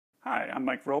Hi, I'm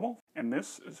Mike Vrobel, and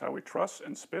this is how we truss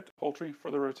and spit poultry for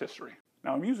the rotisserie.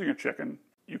 Now I'm using a chicken.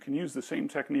 You can use the same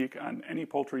technique on any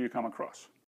poultry you come across.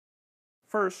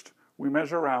 First, we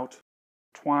measure out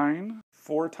twine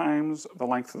 4 times the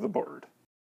length of the bird.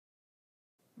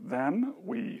 Then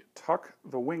we tuck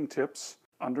the wingtips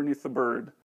underneath the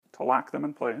bird to lock them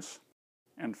in place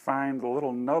and find the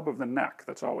little nub of the neck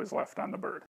that's always left on the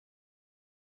bird.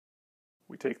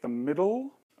 We take the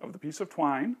middle of the piece of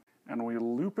twine and we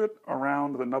loop it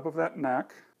around the nub of that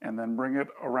neck and then bring it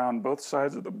around both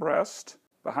sides of the breast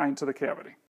behind to the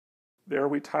cavity. There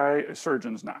we tie a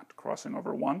surgeon's knot, crossing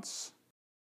over once,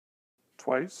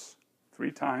 twice,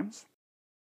 3 times,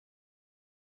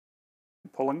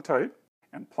 pulling tight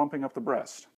and plumping up the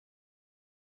breast.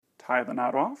 Tie the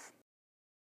knot off,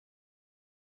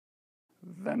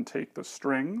 then take the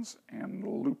strings and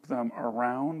loop them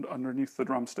around underneath the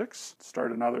drumsticks.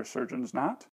 Start another surgeon's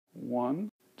knot. 1,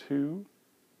 2,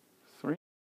 3.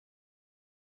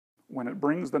 When it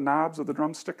brings the knobs of the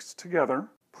drumsticks together,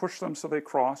 push them so they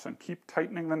cross and keep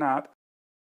tightening the knot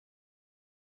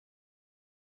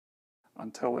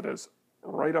until it is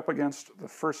right up against the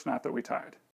first knot that we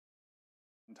tied.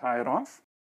 And tie it off,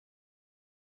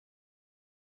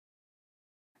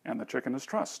 and the chicken is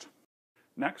trussed.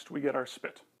 Next, we get our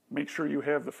spit. Make sure you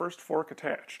have the first fork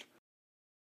attached.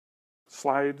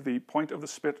 Slide the point of the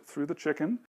spit through the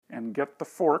chicken and get the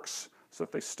forks so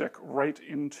that they stick right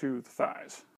into the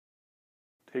thighs.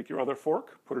 Take your other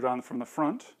fork, put it on from the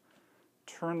front,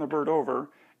 turn the bird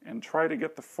over, and try to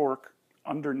get the fork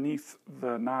underneath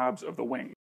the knobs of the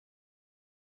wing.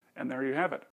 And there you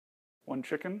have it. 1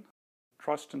 chicken,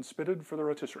 trussed and spitted for the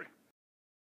rotisserie.